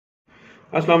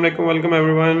Assalamu alaikum, welcome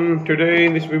everyone. Today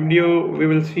in this video we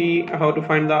will see how to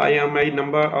find the IMEI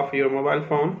number of your mobile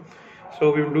phone.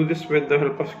 So we will do this with the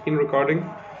help of screen recording.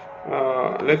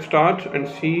 Let's start and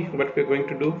see what we're going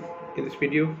to do in this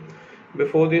video.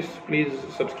 Before this, please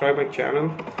subscribe my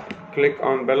channel, click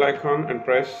on bell icon and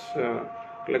press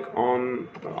click on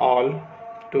all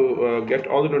to get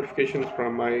all the notifications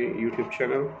from my YouTube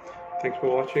channel. Thanks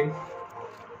for watching.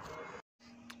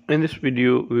 In this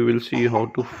video we will see how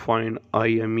to find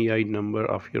IMEI number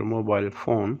of your mobile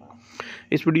phone.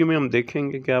 इस video में हम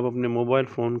देखेंगे कि आप अपने mobile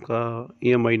phone का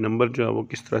EMI number जो है वो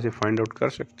किस तरह से फाइंड आउट कर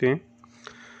सकते हैं.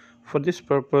 For this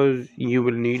purpose you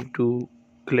will need to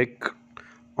click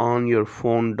on your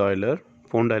phone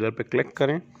dialer पे क्लिक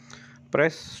करें,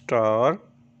 press star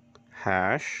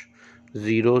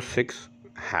 #06#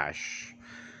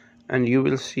 and you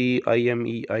will see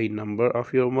IMEI number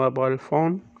of your mobile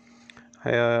phone.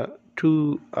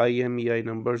 Two IMEI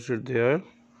numbers are there.